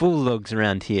 There's bulldogs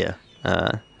around here.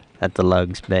 At the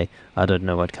Lugs Bay. I don't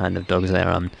know what kind of dogs they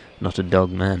are. I'm not a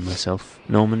dog man myself.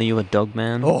 Norman, are you a dog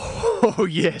man? Oh,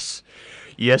 yes.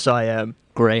 Yes, I am.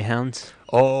 Greyhounds?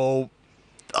 Oh,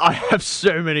 I have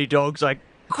so many dogs, I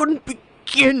couldn't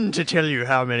begin to tell you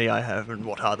how many I have and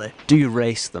what are they. Do you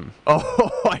race them?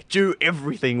 Oh, I do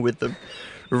everything with them.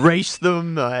 Race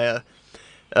them, I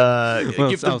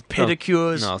give them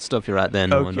pedicures. I'll stop you right there,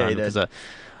 Norman. Okay, because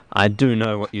I do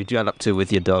know what you get up to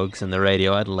with your dogs and the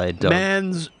Radio Adelaide dog.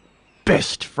 Man's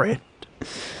best friend.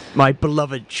 My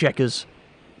beloved Checkers.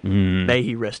 May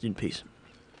he rest in peace.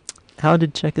 How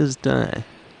did Checkers die?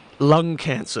 Lung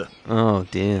cancer. Oh,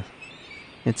 dear.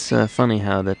 It's funny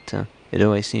how that it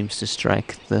always seems to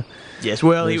strike the yes,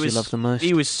 well, those you love the most.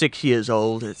 He was 6 years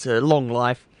old. It's a long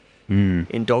life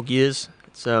in dog years.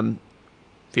 It's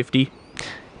 50.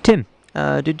 Tim,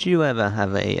 did you ever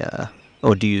have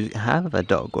or do you have a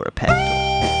dog or a pet?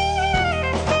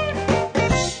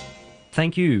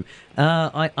 Thank you.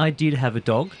 I did have a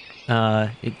dog.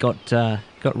 It got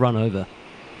run over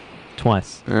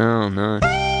twice. Oh no.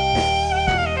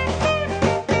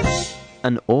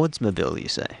 An Oldsmobile, you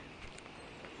say?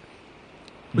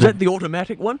 Was that the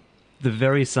automatic one? The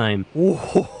very same.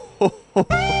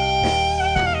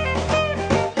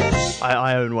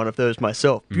 I own one of those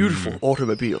myself. Beautiful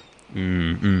automobile.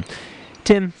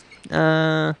 Tim,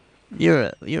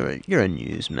 you're a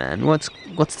newsman.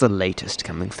 What's the latest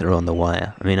coming through on the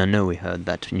wire? I mean, I know we heard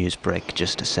that news break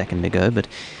just a second ago, but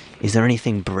is there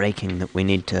anything breaking that we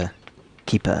need to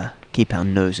keep our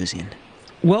noses in?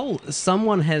 Well,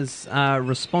 someone has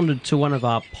responded to one of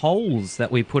our polls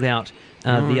that we put out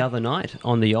the other night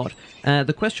on the yacht.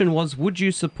 The question was, would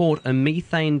you support a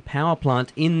methane power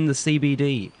plant in the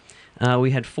CBD?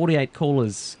 We had 48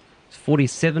 callers,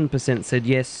 47% said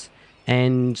yes,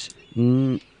 and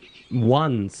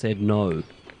 1 said no.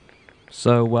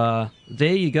 So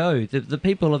there you go. The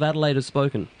people of Adelaide have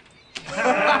spoken.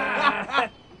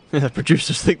 The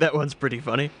producers think that one's pretty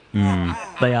funny.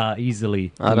 They are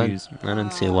easily used. I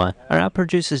don't see why. Are our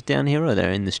producers down here or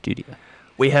they're in the studio?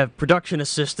 We have production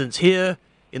assistants here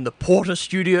in the Porter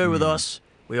studio with us.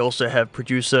 We also have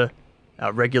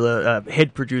our regular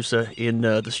head producer in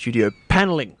the studio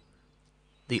paneling.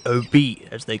 The OB,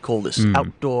 as they call this,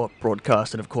 outdoor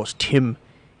broadcast, and of course Tim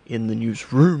in the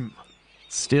newsroom.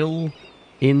 Still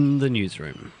in the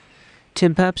newsroom.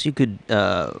 Tim, perhaps you could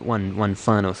one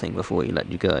final thing before we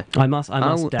let you go. I must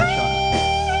dash up.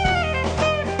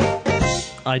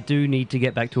 I do need to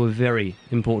get back to a very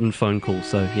important phone call,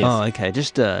 so yes. Oh, okay.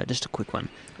 Just a quick one.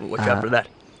 We'll watch out for that.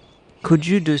 Could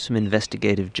you do some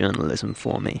investigative journalism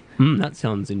for me? That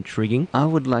sounds intriguing. I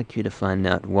would like you to find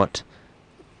out what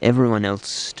everyone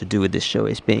else to do with this show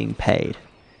is being paid.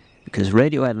 Because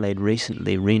Radio Adelaide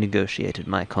recently renegotiated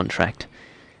my contract,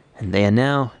 and they are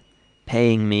now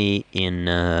paying me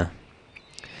in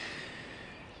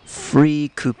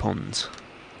free coupons.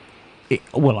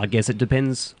 Well, I guess it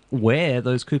depends where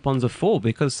those coupons are for,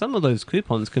 because some of those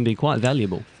coupons can be quite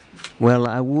valuable. Well,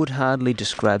 I would hardly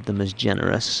describe them as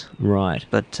generous. Right.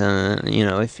 But,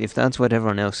 if that's what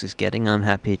everyone else is getting, I'm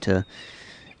happy to,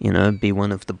 be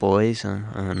one of the boys.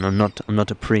 And I'm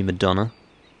not a prima donna.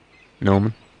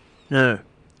 Norman? No.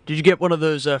 Did you get one of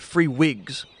those free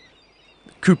wigs?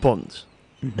 Coupons?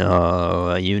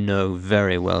 No, you know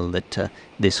very well that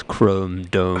this chrome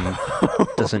dome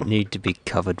doesn't need to be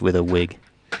covered with a wig.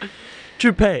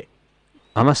 Toupee.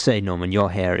 I must say, Norman, your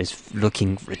hair is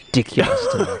looking ridiculous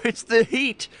tonight. It's the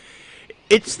heat.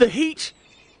 It's the heat.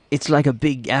 It's like a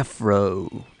big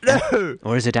afro. No.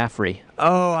 Or is it afri?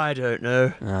 Oh, I don't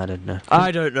know. I don't know.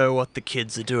 I don't know what the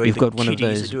kids are doing. You've the got one of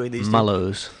kiddies those are doing these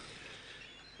mullows. days.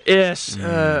 Yes,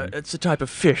 it's a type of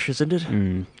fish, isn't it?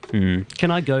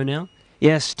 Can I go now?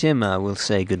 Yes, Tim, we'll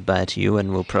say goodbye to you,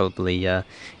 and we'll probably head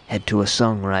to a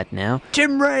song right now.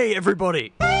 Tim Ray,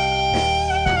 everybody.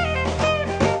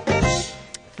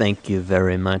 Thank you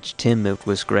very much, Tim. It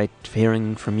was great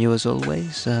hearing from you as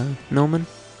always, Norman.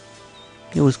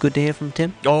 It was good to hear from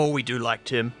Tim. Oh, we do like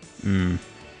Tim.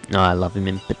 I love him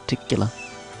in particular.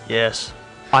 Yes.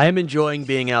 I am enjoying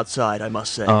being outside, I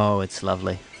must say. Oh, it's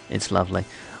lovely. It's lovely.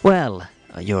 Well,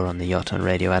 you're on the yacht on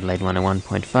Radio Adelaide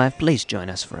 101.5. Please join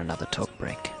us for another talk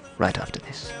break right after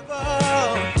this.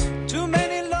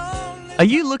 Are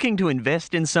you looking to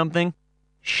invest in something?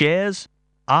 Shares?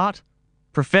 Art?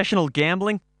 Professional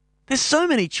gambling? There's so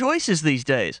many choices these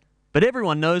days. But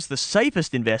everyone knows the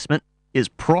safest investment is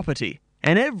property.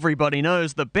 And everybody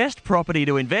knows the best property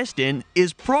to invest in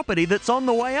is property that's on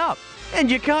the way up.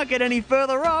 And you can't get any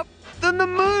further up than the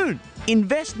moon.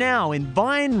 Invest now in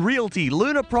Vine Realty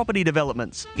Lunar Property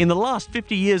Developments. In the last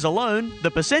 50 years alone, the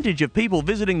percentage of people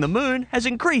visiting the moon has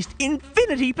increased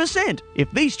infinity%. If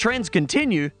these trends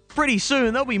continue, pretty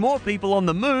soon there'll be more people on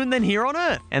the moon than here on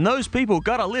Earth. And those people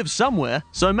gotta live somewhere,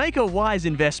 so make a wise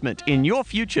investment in your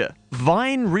future.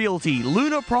 Vine Realty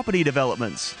Lunar Property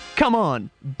Developments. Come on,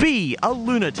 be a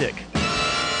lunatic.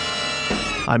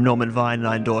 I'm Norman Vine and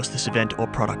I endorse this event or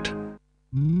product.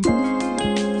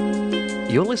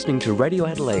 You're listening to Radio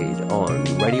Adelaide on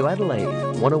Radio Adelaide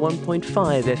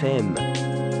 101.5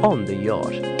 FM on the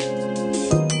yacht.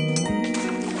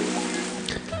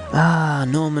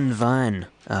 Norman Vine.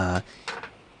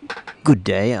 Good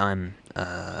day. I'm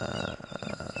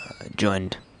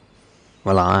joined.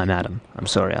 Well, I'm Adam. I'm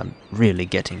sorry. I'm really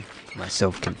getting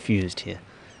myself confused here.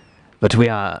 But we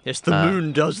are. Yes, the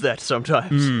moon does that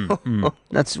sometimes.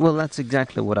 That's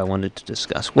exactly what I wanted to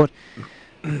discuss. What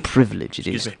privilege it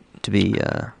is to be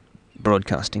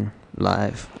broadcasting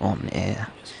live on air.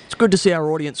 It's good to see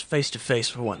our audience face to face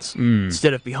for once,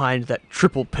 instead of behind that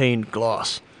triple paned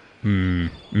glass.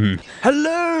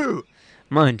 Hello!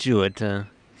 Mind you, it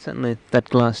certainly that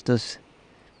glass does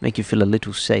make you feel a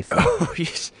little safer. Oh,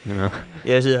 yes. You know?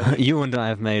 Yes, You and I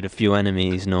have made a few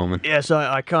enemies, Norman. yes,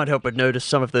 I can't help but notice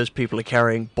some of those people are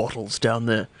carrying bottles down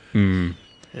there.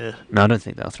 Yeah. No, I don't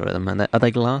think they'll throw them. Are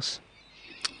they glass?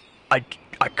 I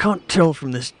can't tell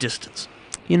from this distance.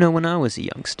 You know, when I was a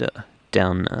youngster,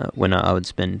 down when I would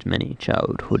spend many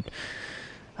childhood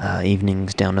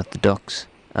evenings down at the docks,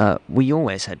 we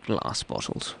always had glass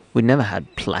bottles. We never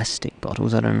had plastic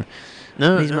bottles. I don't know.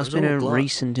 No, These no, must it's have been all a glass.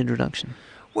 recent introduction.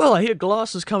 Well, I hear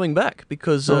glass is coming back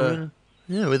because,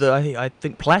 yeah, with I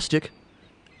think plastic,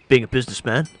 being a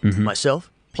businessman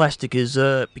myself, plastic is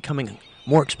becoming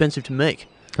more expensive to make.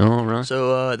 Oh, right.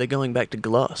 So they're going back to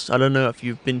glass. I don't know if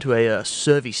you've been to a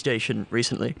service station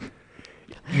recently.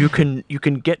 You can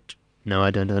get No,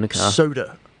 I don't own a car.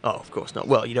 soda. Oh, of course not.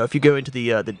 Well, you know, if you go into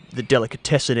the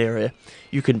delicatessen area,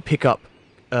 you can pick up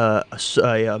a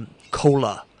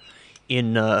cola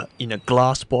in a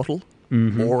glass bottle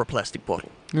or a plastic bottle.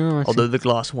 Oh, I see. Although the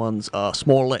glass ones are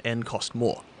smaller and cost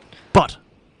more, but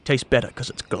taste better because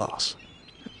it's glass.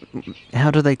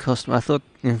 How do they cost? I thought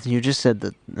you just said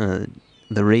that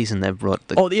the reason they brought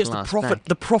the Oh, yes, the glass profit back.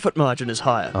 the profit margin is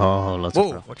higher. Oh, lots of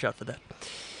Whoa, profit. watch out for that.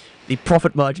 The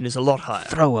profit margin is a lot higher.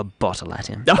 Throw a bottle at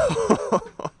him.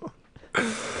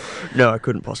 No, I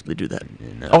couldn't possibly do that.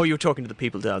 No. Oh, you're talking to the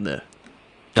people down there.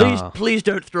 Please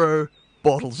don't throw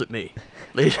bottles at me.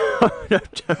 Please.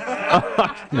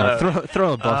 No,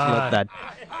 throw a bottle at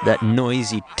that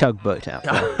noisy tugboat out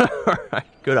there. All right,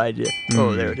 good idea.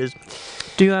 Oh, there it is.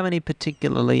 Do you have any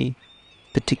particular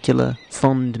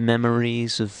fond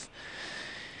memories of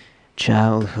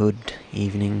childhood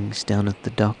evenings down at the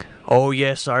dock? Oh,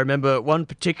 yes, I remember one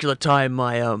particular time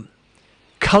my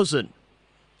cousin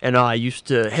and I used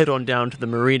to head on down to the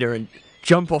marina and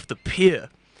jump off the pier.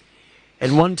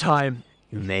 And one time...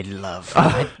 You made love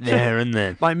right there and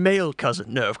then. My male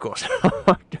cousin. No, of course.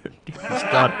 Don't even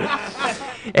start.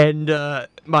 And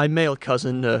my male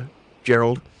cousin,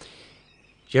 Gerald.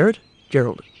 Gerald,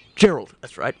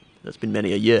 that's right. That's been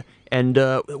many a year. And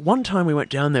one time we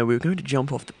went down there, we were going to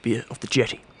jump off the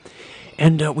jetty.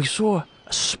 And we saw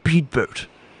a speedboat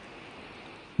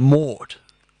moored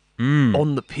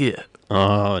on the pier.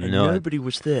 Oh, And no. nobody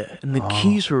was there. And the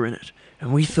keys were in it.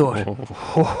 And we thought,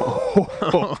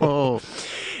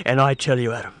 and I tell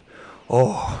you, Adam,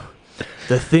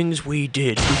 the things we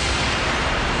did.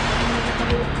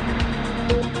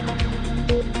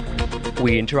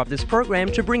 We interrupt this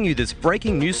program to bring you this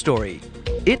breaking news story.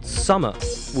 It's summer.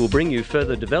 We'll bring you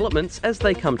further developments as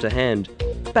they come to hand.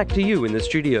 Back to you in the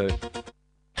studio.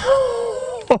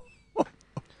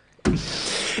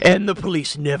 And the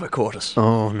police never caught us.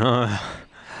 Oh, no.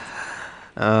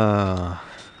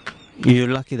 You're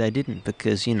lucky they didn't,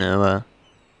 because, a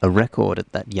record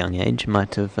at that young age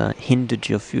might have hindered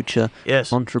your future Yes.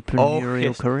 entrepreneurial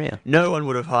Yes. career. No one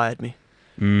would have hired me.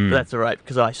 But that's all right,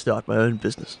 because I start my own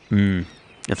business.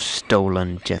 Of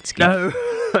stolen jet skis. No.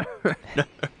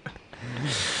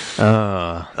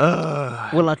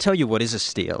 Well, I'll tell you what is a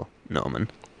steal, Norman.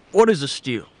 What is a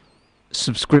steal?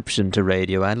 Subscription to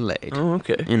Radio Adelaide. Oh,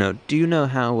 okay. Do you know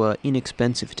how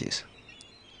inexpensive it is?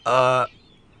 No.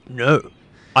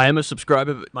 I am a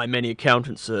subscriber, but my many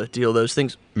accountants deal those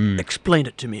things. Explain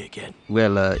it to me again.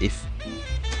 Well, if...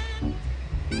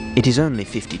 It is only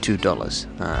 $52,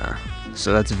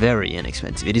 so that's very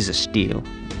inexpensive. It is a steal.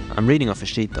 I'm reading off a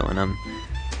sheet, though, and I'm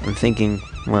thinking,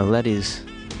 well, that is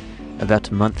about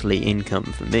a monthly income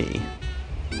for me.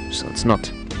 So it's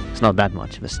not that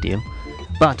much of a steal.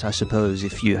 But I suppose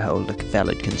if you hold a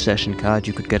valid concession card,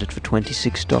 you could get it for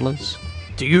 $26.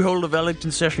 Do you hold a valid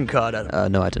concession card,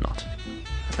 Adam? No, I do not.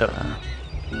 Oh.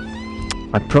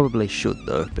 I probably should,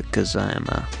 though, because I'm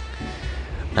a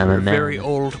You're a man. very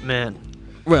old man.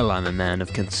 Well, I'm a man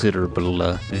of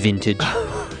considerable vintage.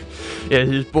 Yeah,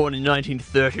 he was born in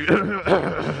 1930.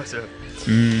 So.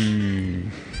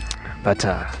 But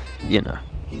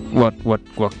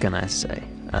what can I say?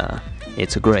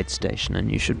 It's a great station,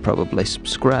 and you should probably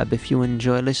subscribe if you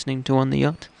enjoy listening to On the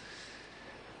Yacht.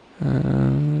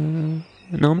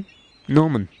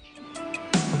 Norman?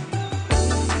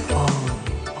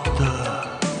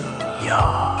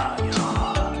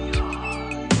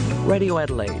 Radio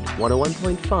Adelaide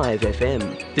 101.5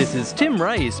 FM. This is Tim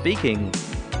Ray speaking.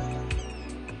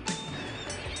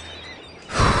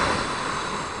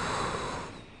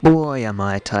 Boy, am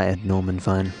I tired, Norman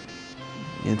Vine.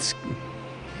 It's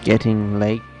getting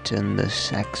late and the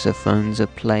saxophones are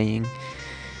playing.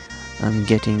 I'm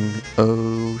getting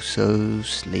oh so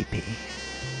sleepy.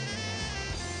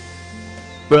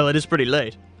 Well, it is pretty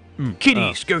late.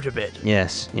 Kiddies, go to bed.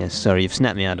 Yes, sorry, you've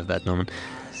snapped me out of that, Norman.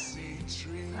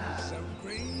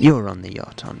 You're on the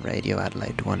yacht on Radio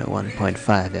Adelaide 101.5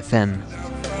 FM.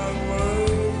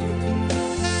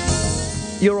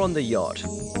 You're on the yacht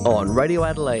on Radio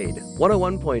Adelaide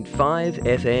 101.5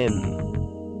 FM.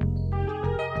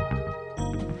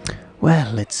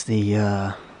 Well, it's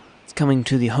coming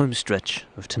to the home stretch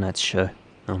of tonight's show,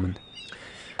 Norman.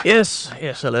 Yes,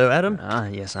 hello, Adam.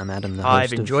 Yes, I'm Adam, the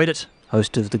I've enjoyed it.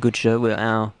 Host of The Good Show. We're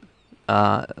our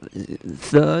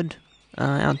third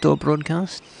outdoor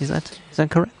broadcast. Is that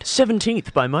correct?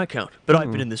 17th by my count, but I've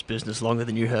been in this business longer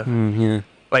than you have. Yeah.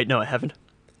 Wait, no, I haven't.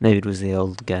 Maybe it was the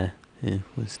old guy who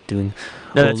was doing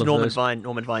No, all that's of Norman those. Vine,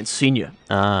 Norman Vine Sr.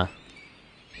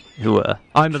 Who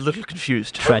I'm a little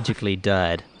confused. tragically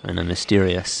died in a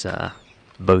mysterious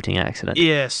boating accident.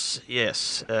 Yes.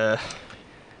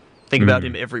 Think about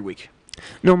him every week.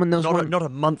 Norman, there was Not a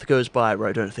month goes by where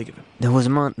I don't think of him. there was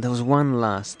one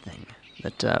last thing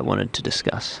that I wanted to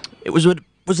discuss. Was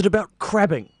it about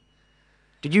crabbing?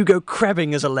 Did you go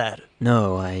crabbing as a lad?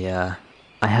 No, I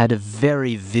had a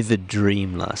very vivid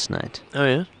dream last night. Oh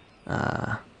yeah.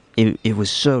 It was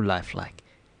so lifelike,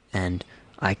 and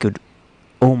I could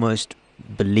almost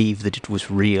believe that it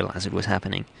was real as it was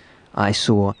happening. I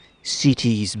saw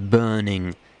cities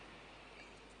burning,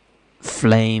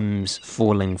 flames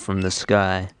falling from the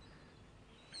sky,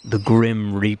 the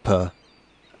Grim Reaper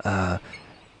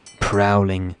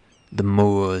prowling the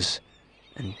moors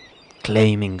and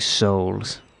claiming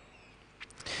souls.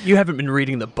 You haven't been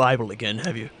reading the Bible again,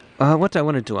 have you? What I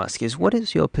wanted to ask is, what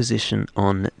is your position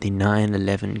on the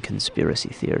 9/11 conspiracy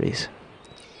theories?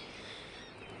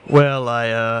 Well,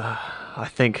 I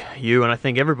think you and I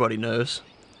think everybody knows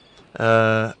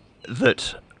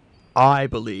that I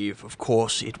believe, of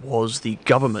course, it was the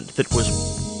government that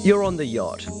was... You're on the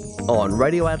yacht on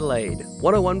Radio Adelaide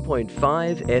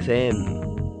 101.5 FM.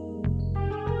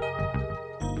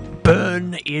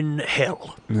 Burn in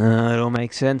hell. It all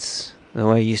makes sense. The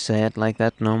way you say it like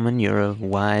that, Norman, you're a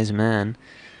wise man.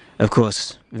 Of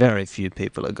course, very few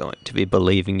people are going to be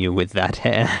believing you with that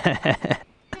hair.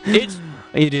 It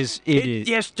is.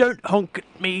 Yes, don't honk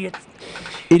at me.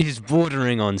 It is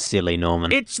bordering on silly,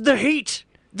 Norman. It's the heat.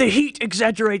 The heat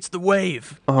exaggerates the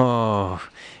wave. Oh,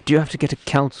 do you have to get a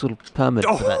council permit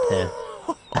for that hair?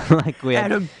 like we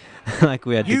had, Adam, like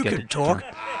we had you to get can a talk.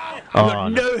 Oh,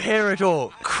 Got no hair at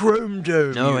all. Chrome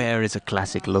dome. No you hair is a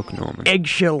classic look, Norman.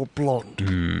 Eggshell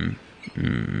blonde.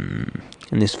 And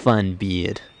this fine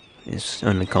beard. This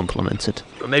only complements it.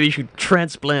 Or maybe you should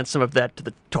transplant some of that to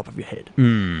the top of your head.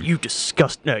 You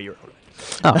disgust... No, you're all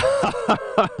right.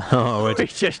 Oh, We're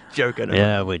just joking.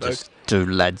 yeah, we're just two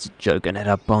lads joking it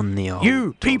up on the old...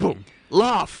 You people,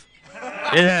 laugh.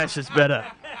 Yes, it's better.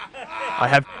 I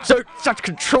have such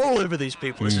control over these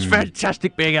people. This is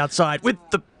fantastic being outside with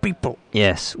the people.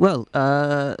 Yes, well,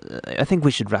 I think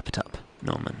we should wrap it up,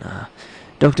 Norman.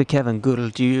 Dr. Kevin Goodall,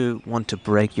 do you want to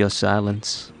break your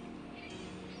silence?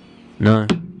 No?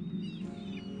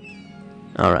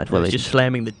 Alright, well, He's just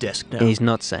slamming the desk now. he's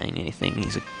not saying anything.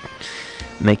 He's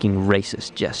making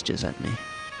racist gestures at me.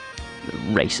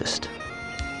 Racist.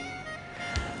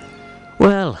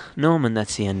 Well, Norman,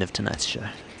 that's the end of tonight's show.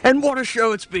 And what a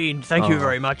show it's been. Thank you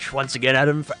very much once again,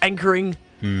 Adam, for anchoring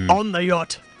on the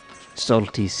yacht.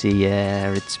 Salty sea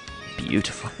air, it's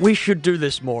beautiful. We should do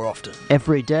this more often.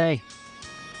 Every day?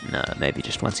 No, maybe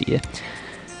just once a year.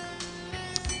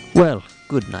 Well,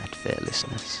 good night, fair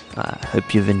listeners. I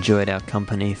hope you've enjoyed our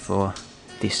company for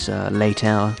this late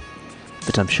hour,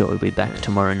 but I'm sure we'll be back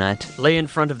tomorrow night. Lay in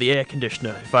front of the air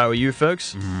conditioner, if I were you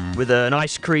folks, with an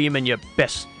ice cream and your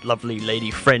best lovely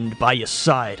lady friend by your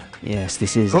side. Yes,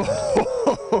 this is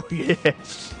Oh,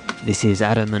 yes. this is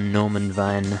Adam and Norman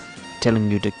Vine telling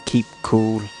you to keep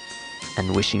cool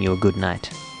and wishing you a good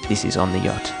night. This is On the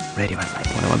Yacht, Radio Adelaide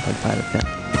 101.5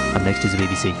 FM. Up next is the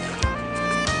BBC.